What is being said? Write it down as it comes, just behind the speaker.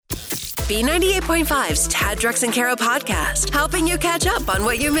B98.5's Tad, Drex, and Kara podcast, helping you catch up on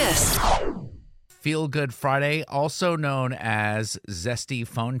what you missed. Feel Good Friday, also known as Zesty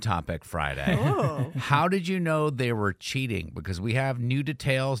Phone Topic Friday. Oh. How did you know they were cheating? Because we have new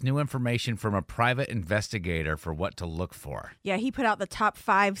details, new information from a private investigator for what to look for. Yeah, he put out the top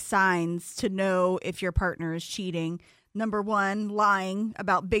 5 signs to know if your partner is cheating. Number 1, lying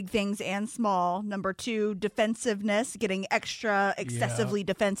about big things and small. Number 2, defensiveness, getting excessively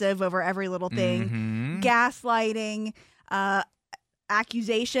defensive over every little thing. Gaslighting,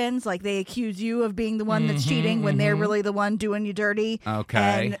 accusations, like they accuse you of being the one that's cheating when they're really the one doing you dirty.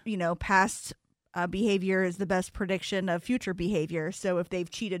 Okay. And, past behavior is the best prediction of future behavior. So if they've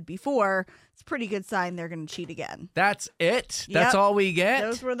cheated before, it's a pretty good sign they're going to cheat again. That's it? Yep. That's all we get?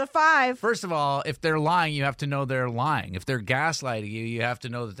 Those were the 5. First of all, if they're lying, you have to know they're lying. If they're gaslighting you, you have to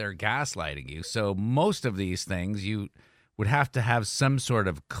know that they're gaslighting you. So most of these things, you would have to have some sort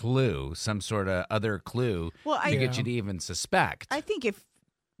of clue, some sort of other clue to get you to even suspect. I think if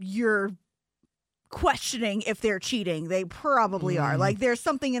you're questioning if they're cheating, they probably are. Like there's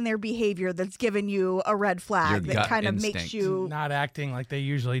something in their behavior that's given you a red flag Your that gut kind of instinct. makes you not acting like they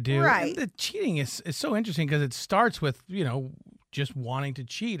usually do. Right. And the cheating is so interesting because it starts with, just wanting to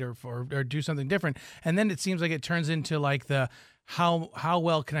cheat or do something different. And then it seems like it turns into like the how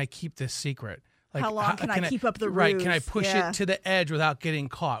well can I keep this secret? Like, how long can I keep up the ruse? Right. Can I push it to the edge without getting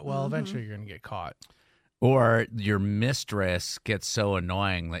caught? Well, eventually you're going to get caught. Or your mistress gets so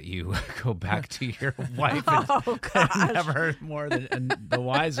annoying that you go back to your wife and never more than the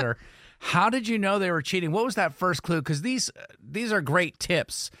wiser. How did you know they were cheating? What was that first clue? Because these are great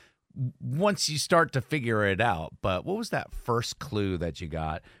tips once you start to figure it out. But what was that first clue that you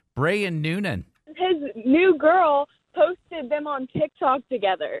got? Bray and Noonan. His new girl posted them on TikTok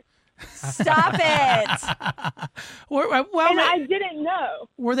together. Stop it. And I didn't know.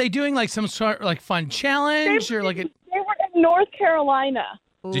 Were they doing like some sort of like fun challenge They or like were in North Carolina.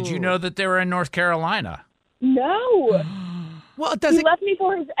 Did you know that they were in North Carolina? No. Well, He left me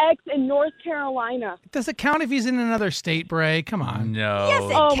for his ex in North Carolina. does it count if he's in another state, Bray? Come on. No. Yes,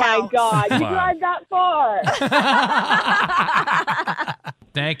 it Oh, counts. my God. You drive that far.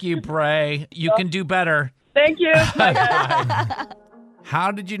 Thank you, Bray. You can do better. Thank you. Bye, guys.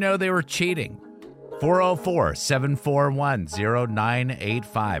 How did you know they were cheating?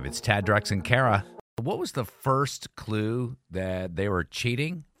 404-741-0985. It's Tad, Drex, and Kara. What was the first clue that they were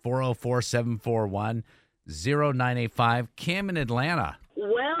cheating? 404-741-0985. Kim in Atlanta.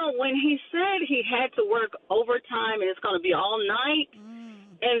 Well, when he said he had to work overtime and it's going to be all night,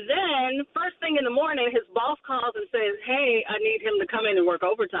 and then first thing in the morning, his boss calls and says, hey, I need him to come in and work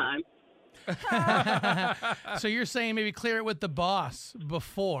overtime. So you're saying maybe clear it with the boss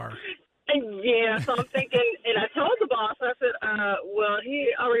before. And yeah, so I'm thinking, and I told the boss, I said, well, he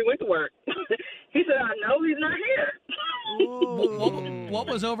already went to work. He said, I know he's not here. What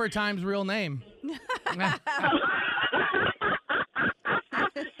was Overtime's real name?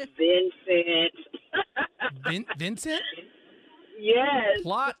 Vincent. Vincent? Yes.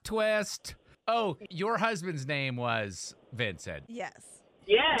 Plot twist. Oh, your husband's name was Vincent. Yes.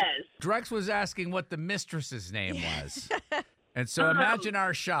 Yes. Drex was asking what the mistress's name was. And so imagine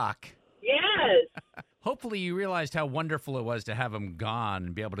our shock. Yes. Hopefully you realized how wonderful it was to have him gone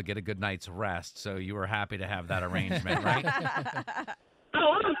and be able to get a good night's rest. So you were happy to have that arrangement, right?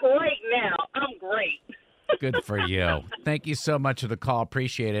 Oh, I'm great now. I'm great. Good for you. Thank you so much for the call.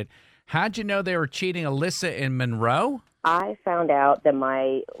 Appreciate it. How'd you know they were cheating? Alyssa in Monroe? I found out that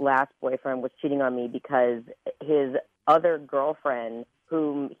my last boyfriend was cheating on me because his other girlfriend,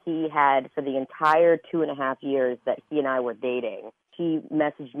 whom he had for the entire 2.5 years that he and I were dating, she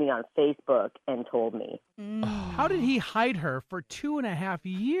messaged me on Facebook and told me. How did he hide her for 2.5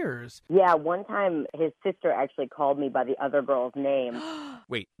 years? Yeah, one time his sister actually called me by the other girl's name.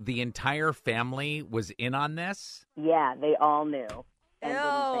 Wait, the entire family was in on this? Yeah, they all knew and Ew.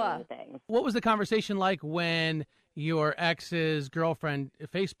 didn't say anything. What was the conversation like when your ex's girlfriend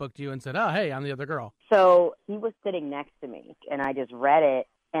Facebooked you and said, oh, hey, I'm the other girl? So he was sitting next to me, and I just read it,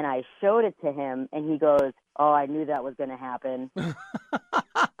 and I showed it to him, and he goes, oh, I knew that was going to happen.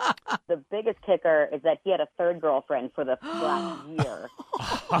 The biggest kicker is that he had a third girlfriend for the last year.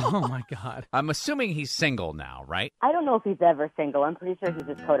 Oh, my God. I'm assuming he's single now, right? I don't know if he's ever single. I'm pretty sure he's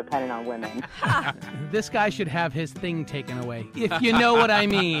just codependent on women. This guy should have his thing taken away, if you know what I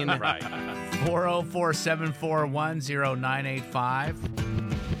mean. Right.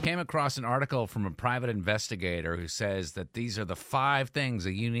 404-741-0985. Came across an article from a private investigator who says that these are the 5 things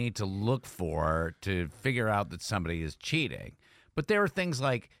that you need to look for to figure out that somebody is cheating. But there are things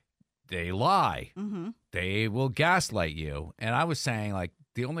like they lie. Mm-hmm. They will gaslight you. And I was saying, like,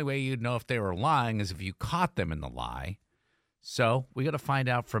 the only way you'd know if they were lying is if you caught them in the lie. So we got to find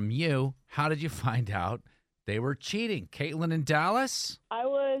out from you, how did you find out they were cheating? Caitlin in Dallas? I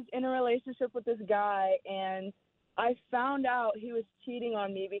was in a relationship with this guy, and I found out he was cheating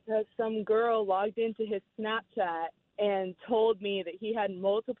on me because some girl logged into his Snapchat and told me that he had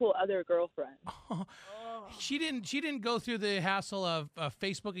multiple other girlfriends. Oh. She didn't go through the hassle of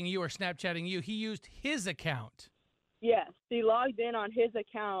Facebooking you or Snapchatting you. He used his account. Yes, she logged in on his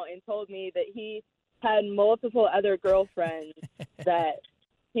account and told me that he had multiple other girlfriends that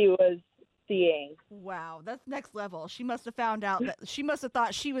he was seeing. Wow, that's next level. She must have found out that she must have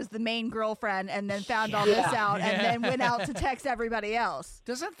thought she was the main girlfriend and then found all this out and then went out to text everybody else.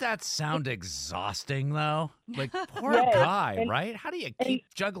 Doesn't that sound exhausting, though? Like, poor Yes, guy, right? How do you keep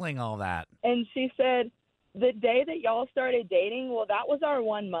juggling all that? And she said, the day that y'all started dating, well, that was our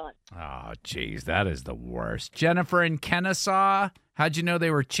 1 month. Oh, geez, that is the worst. Jennifer in Kennesaw, how'd you know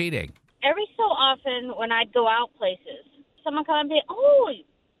they were cheating? Every so often when I'd go out places, someone come and be, oh,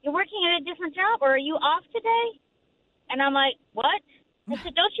 you're working at a different job, or are you off today? And I'm like, what? I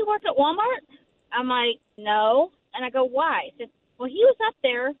said, don't you work at Walmart? I'm like, no. And I go, why? I said, well, he was up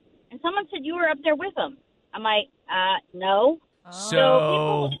there, and someone said you were up there with him. I'm like, no.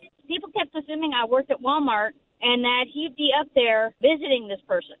 So people kept assuming I worked at Walmart and that he'd be up there visiting this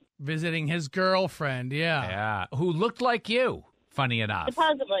person. Visiting his girlfriend, yeah, who looked like you, funny enough.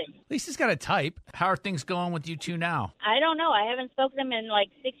 Supposedly. At least he's got a type. How are things going with you two now? I don't know. I haven't spoken to him in like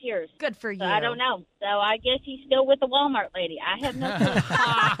 6 years. Good for you. So I don't know. So I guess he's still with the Walmart lady. I have no clue.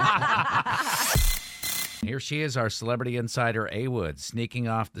 Here she is, our celebrity insider, A. Wood, sneaking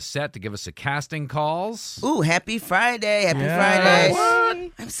off the set to give us a casting calls. Ooh, happy Friday. Happy Yes.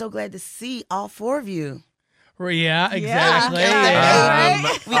 Friday. I'm so glad to see all four of you. Yeah, exactly.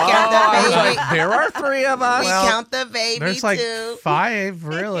 We count the baby. Like, there are three of us. We count the baby, There's like too. 5,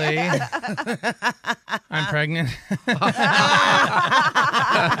 really. I'm pregnant.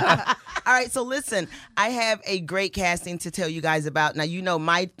 All right, so listen, I have a great casting to tell you guys about. Now, you know,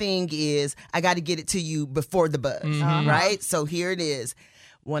 my thing is I got to get it to you before the buzz, right? So here it is.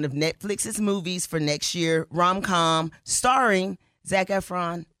 One of Netflix's movies for next year, rom-com, starring Zac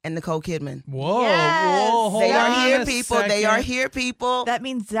Efron and Nicole Kidman. Whoa, Yes. whoa, hold They on are here, a people. They second. are here, people. That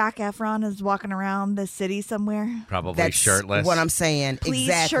means Zac Efron is walking around the city somewhere. Probably That's shirtless. what I'm saying. Please,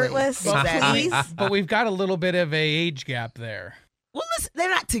 exactly. shirtless. Exactly. Please. But we've got a little bit of a age gap there. Well, listen, they're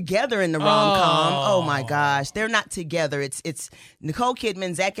not together in the rom-com. Oh, my gosh. They're not together. It's Nicole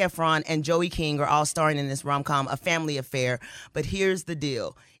Kidman, Zac Efron, and Joey King are all starring in this rom-com, A Family Affair. But here's the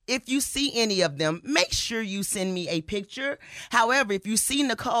deal. If you see any of them, make sure you send me a picture. However, if you see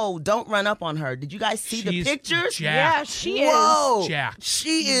Nicole, don't run up on her. Did you guys see the She's pictures? jacked. Yeah, she Whoa. is. Jacked.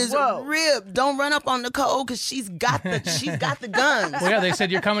 She is Whoa. ripped. Don't run up on Nicole because she's got the guns. Well, yeah, they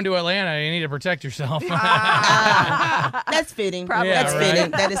said you're coming to Atlanta. You need to protect yourself. That's fitting. Probably. Yeah, That's right?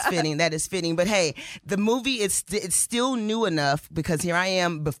 fitting. That is fitting. That is fitting. But hey, the movie is it's still new enough because here I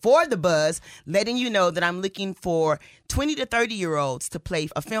am before the buzz, letting you know that I'm looking for 20 to 30-year-olds to play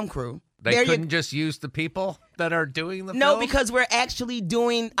a film crew. They There you- couldn't just use the people that are doing the No, film? because we're actually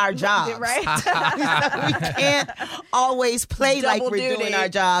doing our jobs. Right? So we can't always play like Double we're duty. doing our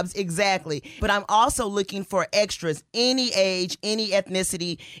jobs. Exactly. But I'm also looking for extras, any age, any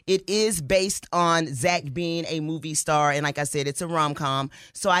ethnicity. It is based on Zach being a movie star. And like I said, it's a rom-com.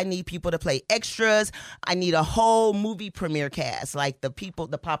 So I need people to play extras. I need a whole movie premiere cast, like the people,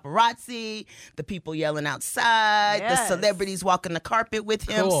 the paparazzi, the people yelling outside, Yes. the celebrities walking the carpet with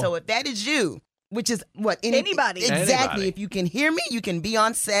him. Cool. So if that is you, which is what? Anybody. Exactly. Anybody. If you can hear me, you can be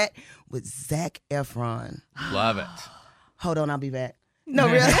on set with Zac Efron. Love it. Hold on, I'll be back. No,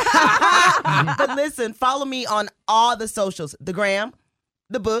 really. But listen, follow me on all the socials. The gram,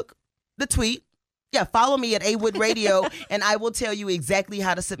 the book, the tweet. Yeah, follow me at A Wood Radio, and I will tell you exactly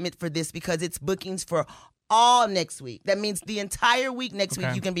how to submit for this because it's bookings for all next week. That means the entire week next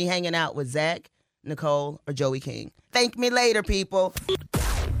week you can be hanging out with Zach, Nicole, or Joey King. Thank me later, people.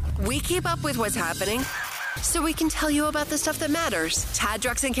 We keep up with what's happening so we can tell you about the stuff that matters. Tad,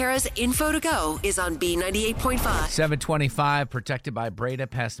 Drex, and Kara's Info to Go is on B98.5. 725, protected by Breda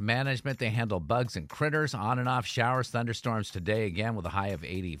Pest Management. They handle bugs and critters, on and off showers, thunderstorms today again with a high of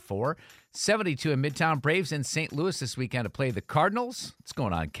 84. 72 in Midtown. Braves in St. Louis this weekend to play the Cardinals. What's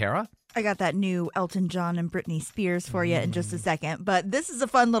going on, Kara? I got that new Elton John and Britney Spears for you in just a second. But this is a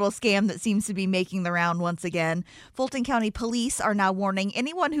fun little scam that seems to be making the round once again. Fulton County Police are now warning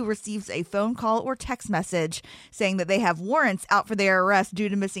anyone who receives a phone call or text message saying that they have warrants out for their arrest due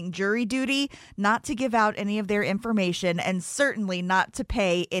to missing jury duty, not to give out any of their information, and certainly not to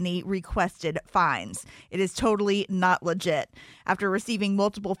pay any requested fines. It is totally not legit. after receiving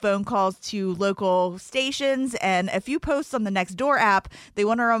multiple phone calls to local stations and a few posts on the Nextdoor app. They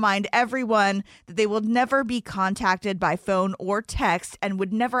want to remind everyone that they will never be contacted by phone or text and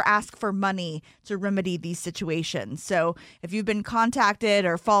would never ask for money to remedy these situations. So if you've been contacted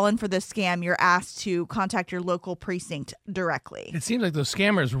or fallen for this scam, you're asked to contact your local precinct directly. It seems like those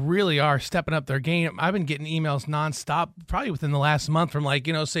scammers really are stepping up their game. I've been getting emails nonstop, probably within the last month, from like,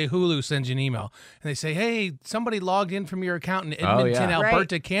 say Hulu sends you an email and they say, hey, somebody logged in from your account in Edmonton,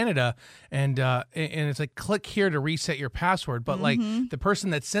 Alberta, Canada. And it's like, click here to reset your password. But like the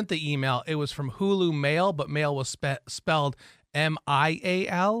person that sent the email, it was from Hulu Mail, but mail was spelled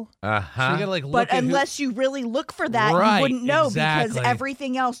MIAL. So you gotta like look but unless you really look for that, you wouldn't know because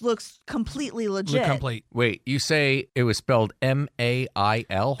everything else looks completely legit. Complete. Wait, you say it was spelled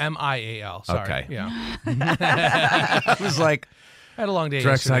MAIL? MIAL. Sorry. Okay. Yeah. I was like, I had a long day.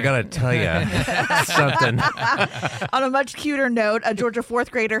 Drex, I gotta tell you something. On a much cuter note, a Georgia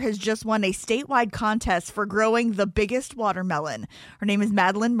 4th grader has just won a statewide contest for growing the biggest watermelon. Her name is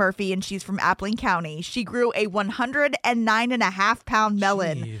Madeline Murphy, and she's from Appling County. She grew a 109.5-pound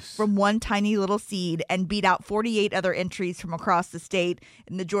melon from one tiny little seed and beat out 48 other entries from across the state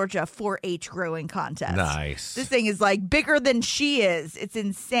in the Georgia 4-H growing contest. Nice. This thing is like bigger than she is. It's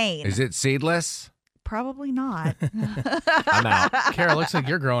insane. Is it seedless? Probably not. I'm out. Kara, looks like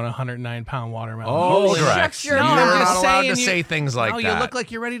you're growing a 109-pound watermelon. Oh, Drex. You're not allowed to you, say things like that. You look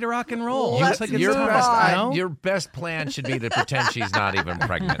like you're ready to rock and roll. Your best plan should be to pretend she's not even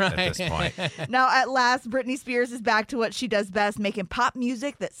pregnant at this point. Now, at last, Britney Spears is back to what she does best, making pop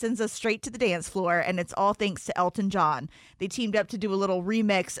music that sends us straight to the dance floor, and it's all thanks to Elton John. They teamed up to do a little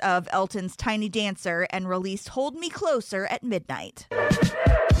remix of Elton's Tiny Dancer and released Hold Me Closer at midnight.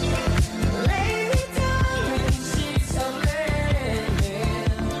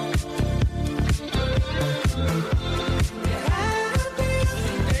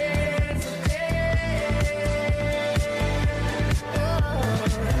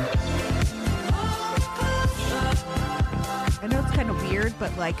 I know it's kind of weird,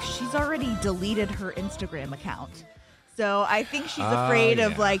 but like she's already deleted her Instagram account. So I think she's afraid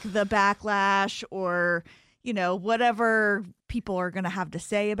of like the backlash or, whatever people are going to have to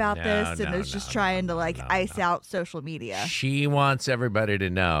say about this. And is just trying to ice out social media. She wants everybody to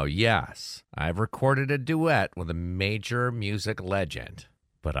know, yes, I've recorded a duet with a major music legend,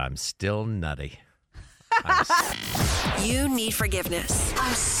 but I'm still nutty. You need forgiveness.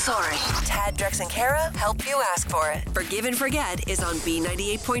 I'm sorry. Tad, Drex, and Kara help you ask for it. Forgive and Forget is on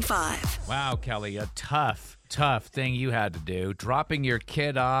B98.5. Wow, Kelly, a tough thing you had to do. Dropping your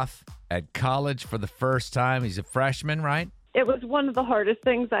kid off at college for the first time. He's a freshman, right? It was one of the hardest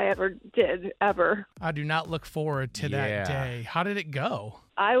things I ever did, ever. I do not look forward to that day. How did it go?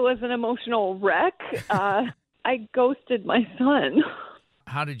 I was an emotional wreck. I ghosted my son.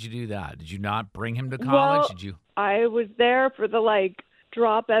 How did you do that? Did you not bring him to college? Well, Did you? I was there for the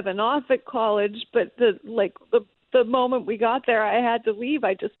drop Evan off at college, but the moment we got there, I had to leave.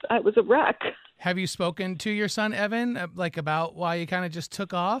 I was a wreck. Have you spoken to your son, Evan, about why you kind of just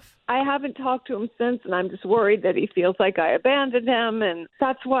took off? I haven't talked to him since, and I'm just worried that he feels like I abandoned him, and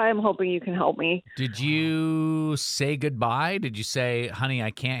that's why I'm hoping you can help me. Did you say goodbye? Did you say, honey,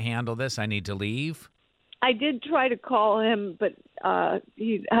 I can't handle this, I need to leave? I did try to call him, but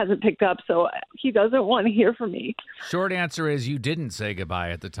he hasn't picked up, so he doesn't want to hear from me. Short answer is you didn't say goodbye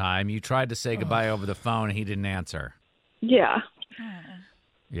at the time. You tried to say goodbye over the phone, and he didn't answer. Yeah.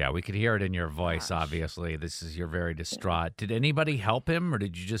 Yeah, we could hear it in your voice, obviously. You're very distraught. Did anybody help him, or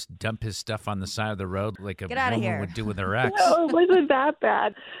did you just dump his stuff on the side of the road like a woman would do with her ex? No, it wasn't that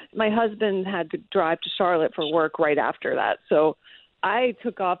bad. My husband had to drive to Charlotte for work right after that, so I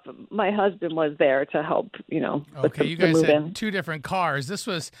took off. My husband was there to help, Okay, you guys had two different cars. This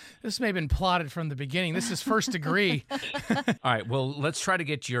may have been plotted from the beginning. This is first degree. All right, well, let's try to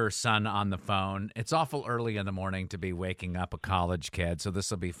get your son on the phone. It's awful early in the morning to be waking up a college kid, so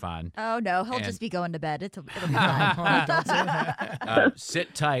this will be fun. Oh, no, he'll just be going to bed. It'll be fine. Don't say that.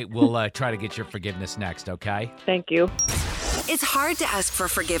 Sit tight. We'll try to get your forgiveness next, okay? Thank you. It's hard to ask for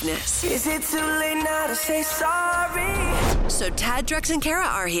forgiveness. Is it too late now to say sorry? So Tad, Drex, and Kara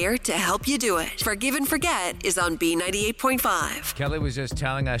are here to help you do it. Forgive and Forget is on B98.5. Kelly was just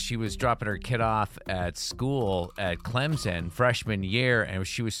telling us she was dropping her kid off at school at Clemson freshman year, and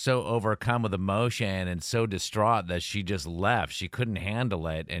she was so overcome with emotion and so distraught that she just left. She couldn't handle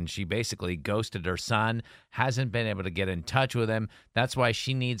it, and she basically ghosted her son, hasn't been able to get in touch with him. That's why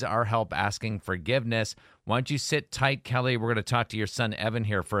she needs our help asking forgiveness. Why don't you sit tight, Kelly? We're going to talk to your son, Evan,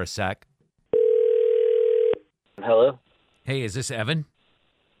 here for a sec. Hello? Hey, is this Evan?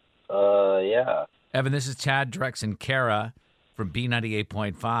 Yeah. Evan, this is Tad, Drex, and Kara from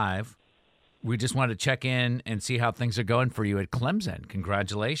B98.5. We just wanted to check in and see how things are going for you at Clemson.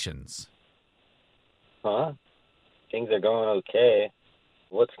 Congratulations. Huh? Things are going okay.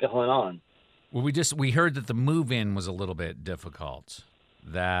 What's going on? Well, we heard that the move-in was a little bit difficult.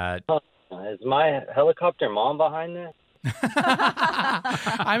 That Is my helicopter mom behind this?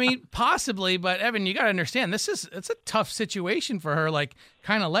 I mean, possibly, but Evan, you got to understand, it's a tough situation for her, like,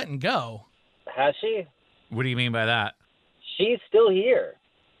 kind of letting go. Has she? What do you mean by that? She's still here.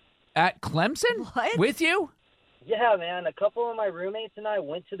 At Clemson? What? With you? Yeah, man. A couple of my roommates and I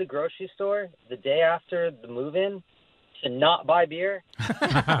went to the grocery store the day after the move-in to not buy beer.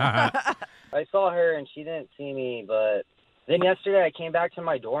 I saw her and she didn't see me, but then yesterday I came back to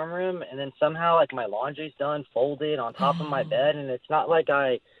my dorm room and then somehow like my laundry's done, folded on top of my bed, and it's not like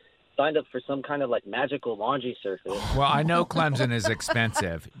I signed up for some kind of like magical laundry service. Well, I know Clemson is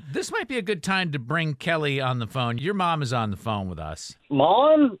expensive. This might be a good time to bring Kelly on the phone. Your mom is on the phone with us.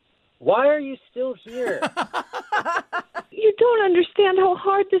 Mom? Why are you still here? You don't understand how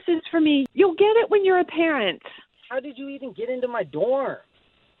hard this is for me. You'll get it when you're a parent. How did you even get into my dorm?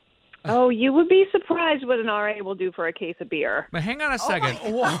 Oh, you would be surprised what an RA will do for a case of beer. But hang on a second.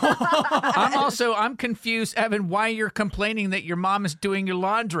 I'm confused, Evan, why you're complaining that your mom is doing your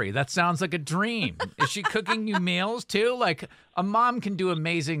laundry. That sounds like a dream. Is she cooking you meals too? Like, a mom can do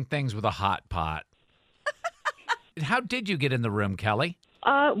amazing things with a hot pot. How did you get in the room, Kelly?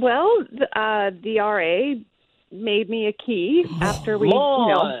 The RA made me a key after we,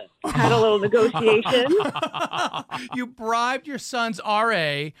 had a little negotiation. You bribed your son's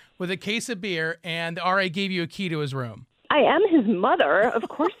RA with a case of beer, and the RA gave you a key to his room. I am his mother. Of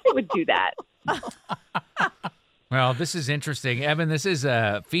course they would do that. Well, this is interesting. Evan, this is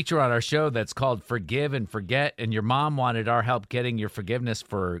a feature on our show that's called Forgive and Forget, and your mom wanted our help getting your forgiveness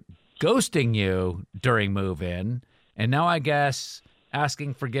for ghosting you during move-in, and now I guess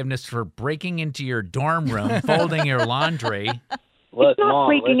asking forgiveness for breaking into your dorm room, folding your laundry. Look, it's not Mom,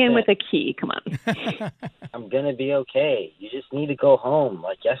 breaking in listen. with a key. Come on. I'm going to be okay. You just need to go home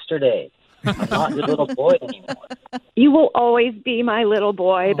like yesterday. I'm not your little boy anymore. You will always be my little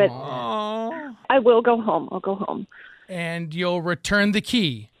boy, but I will go home. I'll go home. And you'll return the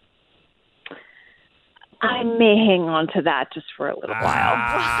key. I may hang on to that just for a little while.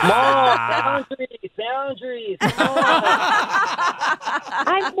 Mom, boundaries. Come on.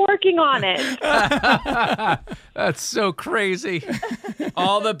 I'm working on it. That's so crazy.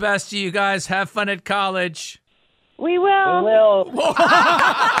 All the best to you guys. Have fun at college. We will. We will.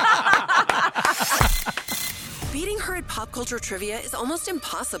 Beating her at pop culture trivia is almost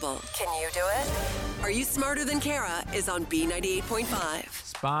impossible. Can you do it? Are You Smarter Than Kara is on B98.5.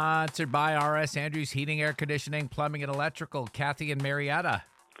 Sponsored by R.S. Andrews Heating, Air Conditioning, Plumbing, and Electrical. Kathy and Marietta.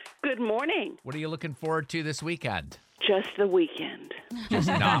 Good morning. What are you looking forward to this weekend? Just the weekend. Just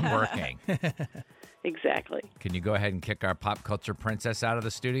not working. Exactly. Can you go ahead and kick our pop culture princess out of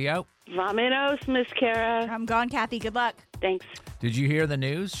the studio? Vamenos, Miss Kara. I'm gone, Kathy. Good luck. Thanks. Did you hear the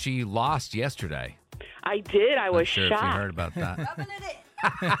news? She lost yesterday. I did. I was sure shocked. if you heard about that.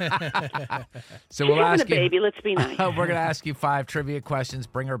 So She's we'll having ask a baby. Let's be nice. We're going to ask you 5 trivia questions.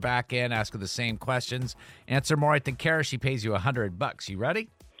 Bring her back in. Ask her the same questions. Answer more right than Kara. She pays you $100. You ready?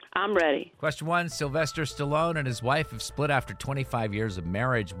 I'm ready. Question 1. Sylvester Stallone and his wife have split after 25 years of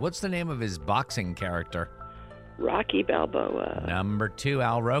marriage. What's the name of his boxing character? Rocky Balboa. Number 2.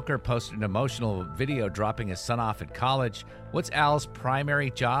 Al Roker posted an emotional video dropping his son off at college. What's Al's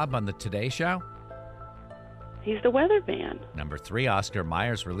primary job on the Today Show? He's the weatherman. Number 3. Oscar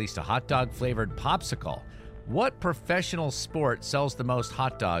Myers released a hot dog-flavored popsicle. What professional sport sells the most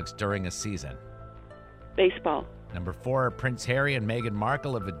hot dogs during a season? Baseball. Number 4. Prince Harry and Meghan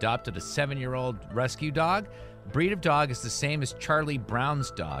Markle have adopted a 7-year-old rescue dog. Breed of dog is the same as Charlie Brown's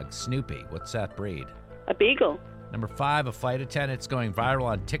dog, Snoopy. What's that breed? A beagle. Number 5. A flight attendant's going viral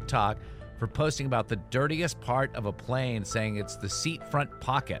on TikTok for posting about the dirtiest part of a plane, saying it's the seat front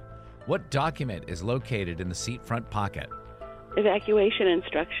pocket. What document is located in the seat front pocket? Evacuation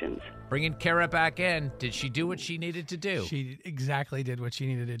instructions. Bringing Kara back in. Did she do what she needed to do? She exactly did what she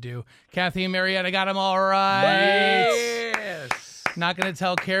needed to do. Kathy and Marietta got them all right. Yes. Not going to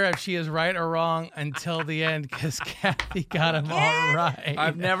tell Kara if she is right or wrong until the end because Kathy got them all right.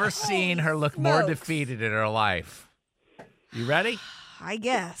 I've never seen her look more defeated in her life. You ready? I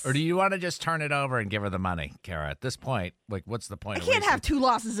guess. Or do you want to just turn it over and give her the money, Kara? At this point, like, what's the point? I can't have 2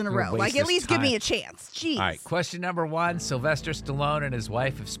 losses in a row. Like, at least give me a chance. Jeez. All right, question number 1. Sylvester Stallone and his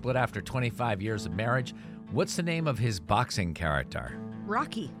wife have split after 25 years of marriage. What's the name of his boxing character?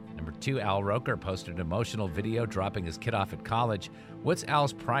 Rocky. Number 2, Al Roker posted an emotional video dropping his kid off at college. What's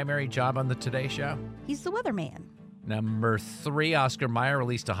Al's primary job on the Today Show? He's the weatherman. Number 3, Oscar Mayer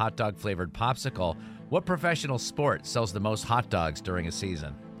released a hot dog flavored popsicle. What professional sport sells the most hot dogs during a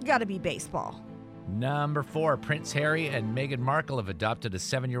season? Gotta be baseball. Number 4, Prince Harry and Meghan Markle have adopted a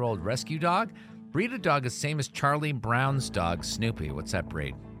 7-year-old rescue dog. Breed of dog is same as Charlie Brown's dog, Snoopy. What's that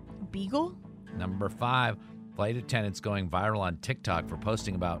breed? Beagle? Number 5, flight attendants going viral on TikTok for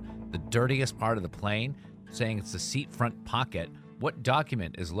posting about the dirtiest part of the plane, saying it's the seat front pocket. What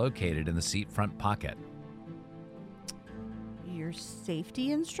document is located in the seat front pocket? Your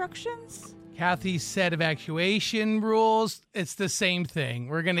safety instructions? Kathy said evacuation rules. It's the same thing.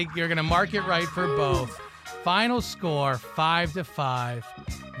 You're gonna mark it right for both. Final score 5-5.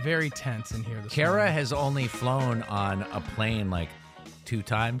 Very tense in here. Kara has only flown on a plane like 2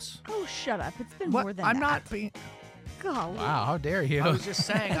 times. Oh, shut up. It's been more than I'm that. not being. Golly. Wow, how dare you? I was just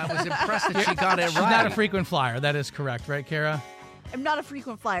saying, I was impressed that she got it right. She's not a frequent flyer. That is correct, right, Kara? I'm not a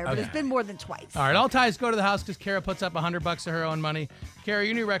frequent flyer, but Okay. it's been more than twice. All right, all ties go to the house because Kara puts up $100 of her own money. Kara,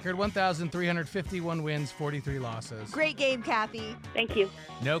 your new record, 1,351 wins, 43 losses. Great game, Kathy. Thank you.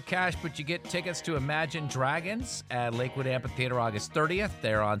 No cash, but you get tickets to Imagine Dragons at Lakewood Amphitheater August 30th.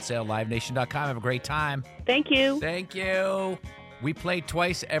 They're on sale, livenation.com. Have a great time. Thank you. Thank you. We play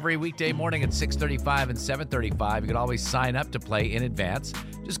twice every weekday morning at 6:35 and 7:35. You can always sign up to play in advance.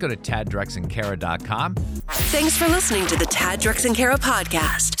 Just go to taddrexandkara.com. Thanks for listening to the Tad, Drex, and Kara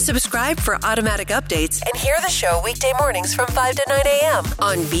podcast. Subscribe for automatic updates and hear the show weekday mornings from 5 to 9 a.m.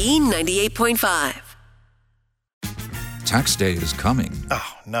 on B98.5. Tax day is coming.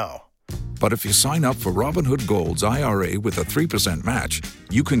 Oh, no. But if you sign up for Robinhood Gold's IRA with a 3% match,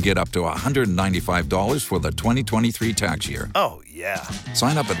 you can get up to $195 for the 2023 tax year. Oh, yeah.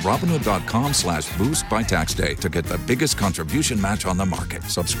 Sign up at Robinhood.com/boost by tax day to get the biggest contribution match on the market.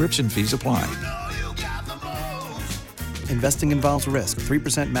 Subscription fees apply. Investing involves risk.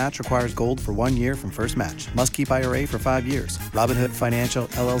 3% match requires gold for 1 year from first match. Must keep IRA for 5 years. Robinhood Financial,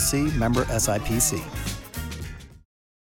 LLC, member SIPC.